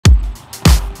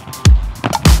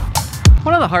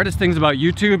One of the hardest things about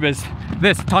YouTube is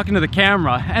this, talking to the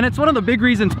camera. And it's one of the big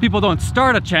reasons people don't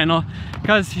start a channel,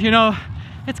 because, you know,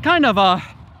 it's kind of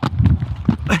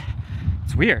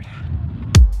it's weird.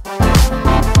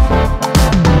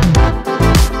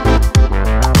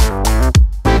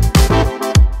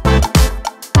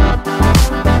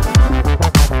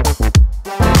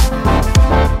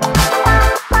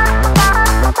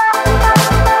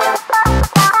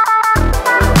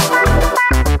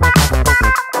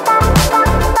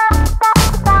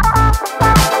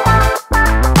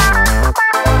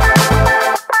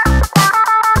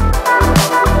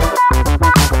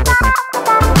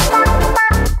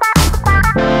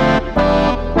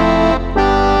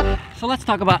 Let's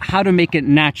talk about how to make it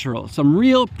natural. Some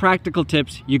real practical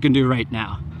tips you can do right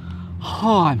now.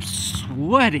 Oh, I'm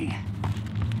sweating.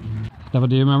 Devil,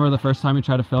 do you remember the first time you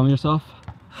tried to film yourself?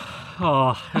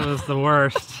 Oh, it was the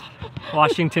worst.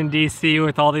 Washington, D.C.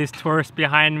 with all these tourists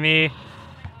behind me.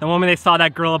 The moment they saw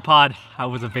that gorilla pod, I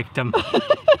was a victim.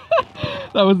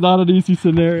 That was not an easy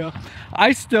scenario.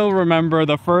 I still remember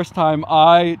the first time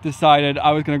I decided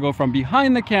I was gonna go from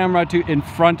behind the camera to in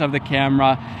front of the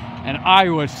camera. And I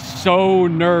was so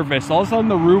nervous. All of a sudden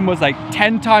the room was like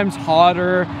 10 times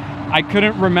hotter. I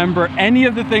couldn't remember any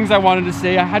of the things I wanted to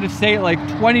say. I had to say it like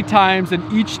 20 times,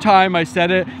 and each time I said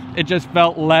it, it just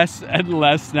felt less and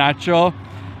less natural.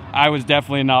 I was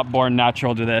definitely not born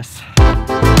natural to this.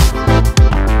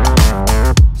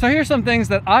 So here's some things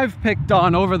that I've picked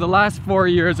on over the last 4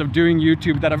 years of doing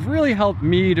YouTube that have really helped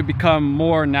me to become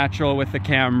more natural with the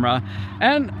camera.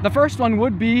 And the first one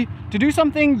would be to do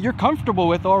something you're comfortable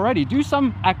with already. Do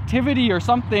some activity or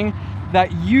something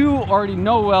that you already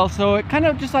know well, so it kind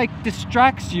of just like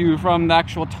distracts you from the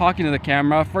actual talking to the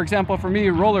camera. For example, for me,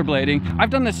 rollerblading. I've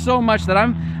done this so much that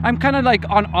I'm kind of like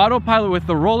on autopilot with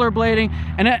the rollerblading,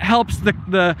 and it helps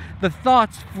the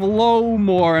thoughts flow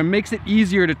more and makes it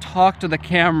easier to talk to the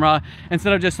camera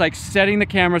instead of just like setting the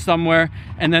camera somewhere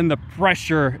and then the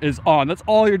pressure is on. That's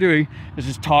all you're doing, is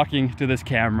just talking to this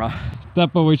camera.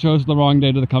 But we chose the wrong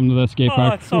day to come to the skate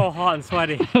park. Oh, it's so hot and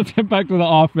sweaty. Let's get back to the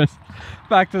office,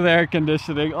 back to the air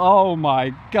conditioning. Oh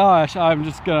my gosh, I'm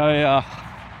just gonna,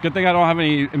 good thing I don't have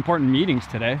any important meetings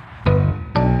today.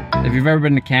 If you've ever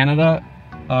been to Canada,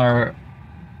 our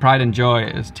pride and joy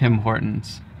is Tim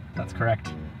Hortons. That's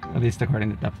correct. At least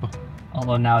according to Teppo.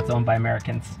 Although now it's owned by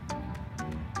Americans.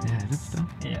 Yeah, is it still?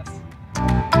 Yes.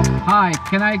 Hi,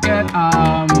 can I get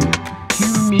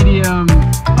 2 medium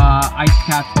ice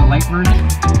caps, the light version?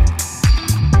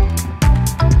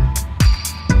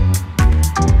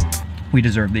 We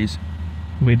deserve these.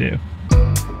 We do.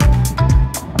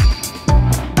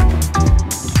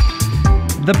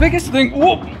 The biggest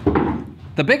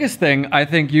thing I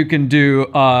think you can do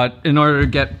in order to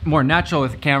get more natural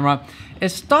with the camera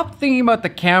is stop thinking about the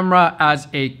camera as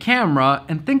a camera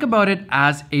and think about it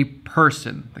as a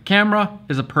person. The camera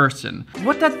is a person.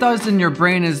 What that does in your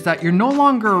brain is that you're no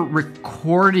longer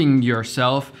recording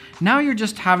yourself. Now you're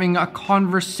just having a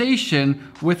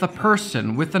conversation with a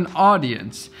person, with an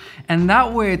audience. And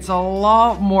that way it's a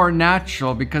lot more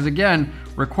natural, because again,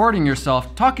 recording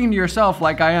yourself, talking to yourself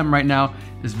like I am right now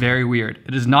is very weird.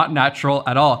 It is not natural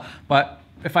at all. But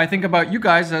if I think about you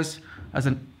guys as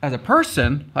a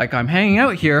person, like I'm hanging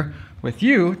out here with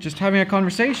you, just having a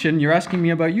conversation, you're asking me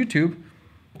about YouTube,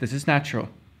 this is natural.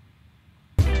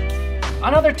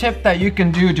 Another tip that you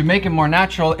can do to make it more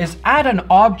natural is add an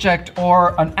object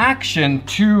or an action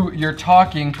to your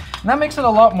talking. And that makes it a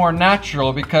lot more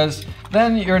natural, because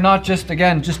then you're not just,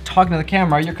 again, just talking to the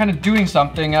camera, you're kind of doing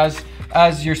something as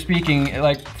you're speaking.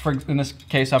 Like in this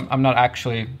case, I'm not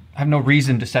actually, I have no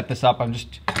reason to set this up.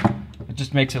 It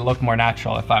just makes it look more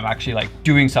natural if I'm actually like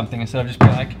doing something instead of just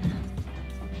being like,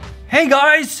 hey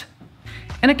guys!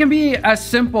 And it can be as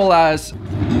simple as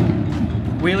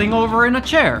wheeling over in a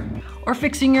chair or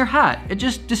fixing your hat. It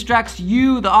just distracts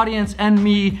you, the audience, and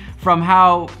me from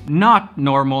how not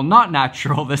normal, not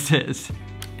natural this is.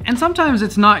 And sometimes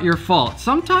it's not your fault.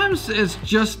 Sometimes it's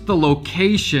just the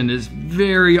location is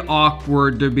very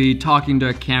awkward to be talking to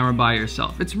a camera by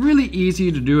yourself. It's really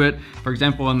easy to do it, for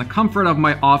example, in the comfort of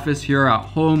my office here at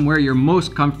home, where you're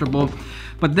most comfortable.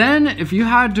 But then if you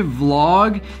had to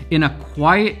vlog in a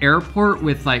quiet airport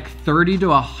with like 30 to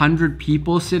 100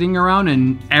 people sitting around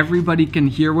and everybody can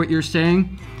hear what you're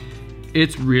saying,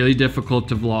 it's really difficult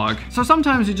to vlog. So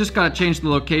sometimes you just gotta change the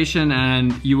location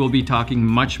and you will be talking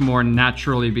much more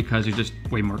naturally because you're just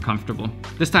way more comfortable.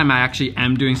 This time I actually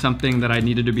am doing something that I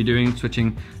needed to be doing,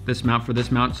 switching this mount for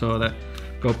this mount so that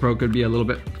GoPro could be a little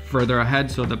bit further ahead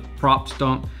so the props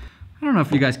don't, I don't know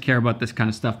if you guys care about this kind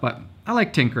of stuff, but I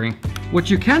like tinkering. What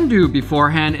you can do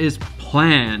beforehand is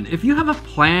plan. If you have a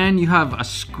plan, you have a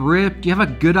script, you have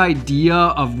a good idea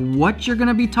of what you're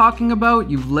gonna be talking about,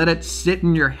 you've let it sit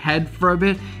in your head for a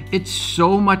bit, it's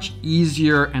so much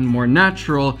easier and more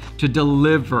natural to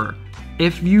deliver.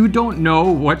 If you don't know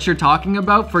what you're talking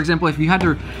about, for example, if you had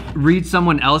to read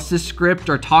someone else's script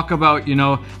or talk about, you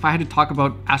know, if I had to talk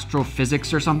about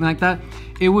astrophysics or something like that,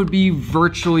 it would be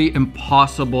virtually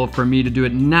impossible for me to do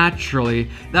it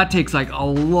naturally. That takes like a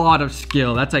lot of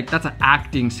skill. That's an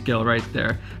acting skill right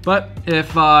there. But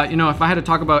if, you know, if I had to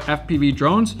talk about FPV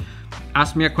drones,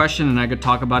 ask me a question and I could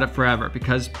talk about it forever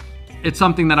because it's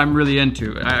something that I'm really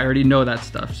into. I already know that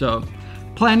stuff. So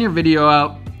plan your video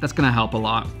out. That's gonna help a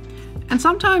lot. And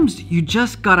sometimes you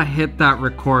just gotta hit that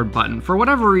record button. For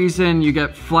whatever reason, you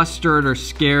get flustered or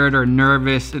scared or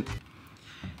nervous,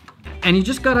 and you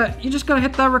just gotta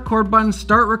hit that record button,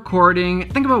 start recording,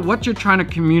 think about what you're trying to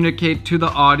communicate to the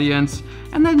audience,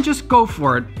 and then just go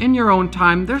for it in your own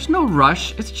time. There's no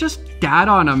rush, it's just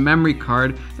data on a memory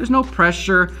card. There's no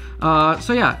pressure.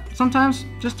 So yeah, sometimes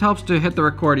it just helps to hit the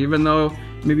record, even though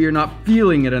maybe you're not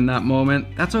feeling it in that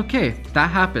moment. That's okay, that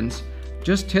happens.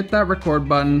 Just hit that record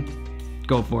button,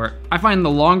 go for it. I find the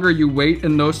longer you wait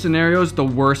in those scenarios, the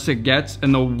worse it gets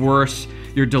and the worse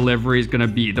your delivery is gonna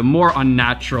be. The more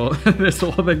unnatural this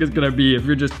whole thing is gonna be if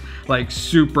you're just like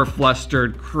super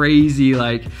flustered, crazy,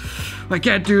 like, I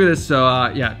can't do this. So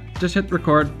yeah, just hit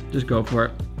record, just go for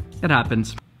it. It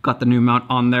happens. Got the new mount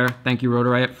on there. Thank you,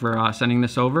 Rotorite, for sending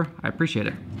this over. I appreciate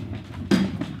it.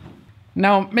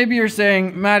 Now, maybe you're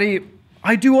saying, Matti,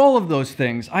 I do all of those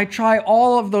things. I try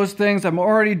all of those things. I'm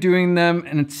already doing them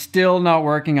and it's still not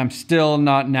working. I'm still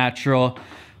not natural.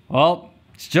 Well,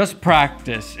 it's just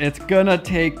practice. It's gonna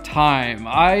take time.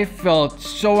 I felt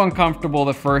so uncomfortable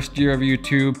the first year of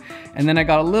YouTube, and then I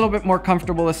got a little bit more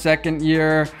comfortable the second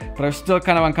year, but I was still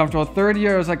kind of uncomfortable. Third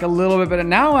year, I was like a little bit better.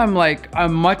 Now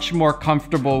I'm much more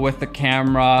comfortable with the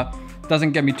camera.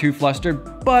 Doesn't get me too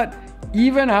flustered, but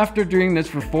even after doing this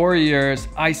for 4 years,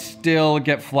 I still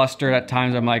get flustered at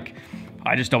times. I'm like,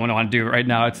 I just don't want to do it right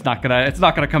now. It's not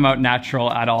gonna come out natural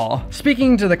at all.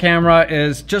 Speaking to the camera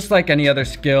is just like any other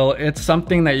skill. It's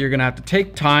something that you're gonna have to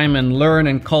take time and learn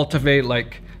and cultivate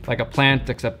like a plant,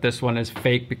 except this one is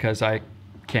fake because I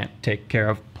can't take care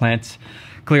of plants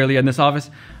clearly in this office.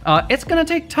 It's gonna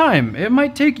take time. It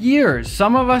might take years.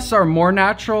 Some of us are more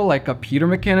natural, like a Peter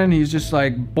McKinnon. He's just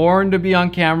like born to be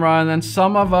on camera. And then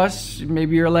some of us,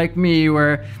 maybe you're like me,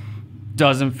 where it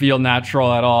doesn't feel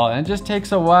natural at all. And it just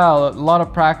takes a while, a lot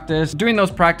of practice, doing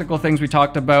those practical things we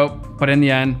talked about. But in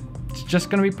the end, it's just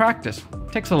gonna be practice.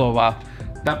 It takes a little while.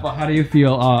 Beppa, how do you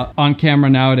feel on camera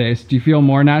nowadays? Do you feel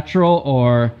more natural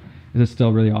or is it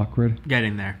still really awkward?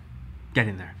 Getting there,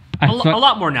 getting there. A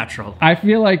lot more natural. I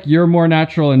feel like you're more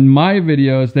natural in my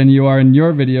videos than you are in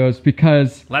your videos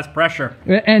because... less pressure.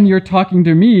 And you're talking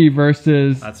to me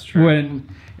versus... That's true. When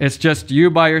it's just you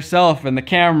by yourself and the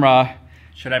camera.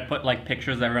 Should I put like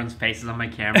pictures of everyone's faces on my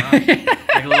camera?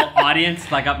 Like a little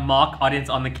audience, like a mock audience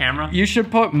on the camera? You should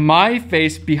put my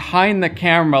face behind the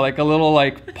camera, like a little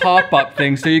like pop-up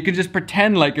thing, so you can just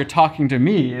pretend like you're talking to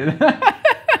me.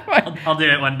 I'll do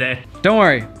it one day. Don't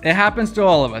worry, it happens to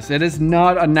all of us. It is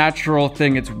not a natural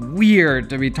thing. It's weird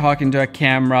to be talking to a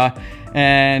camera,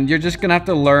 and you're just gonna have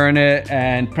to learn it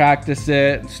and practice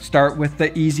it. Start with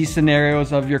the easy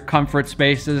scenarios of your comfort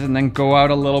spaces and then go out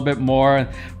a little bit more.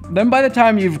 Then by the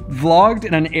time you've vlogged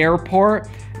in an airport,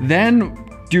 then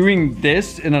doing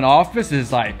this in an office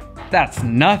is like, that's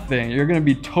nothing. You're gonna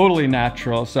be totally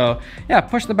natural. So yeah,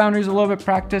 push the boundaries a little bit,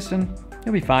 practice, and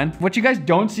you'll be fine. What you guys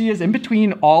don't see is in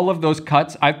between all of those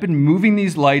cuts, I've been moving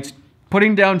these lights,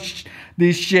 putting down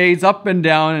these shades up and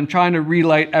down and trying to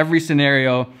relight every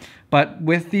scenario. But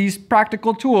with these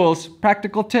practical tools,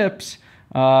 practical tips,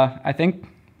 I think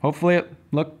hopefully it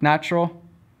looked natural.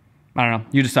 I don't know,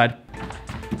 you decide.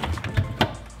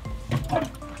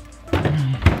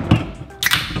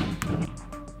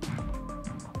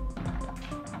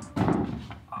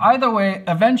 Either way,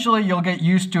 eventually you'll get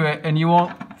used to it and you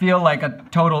won't feel like a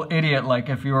total idiot like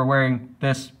if you were wearing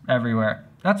this everywhere.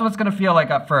 That's what it's gonna feel like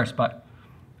at first, but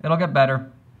it'll get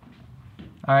better.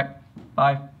 All right,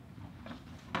 bye.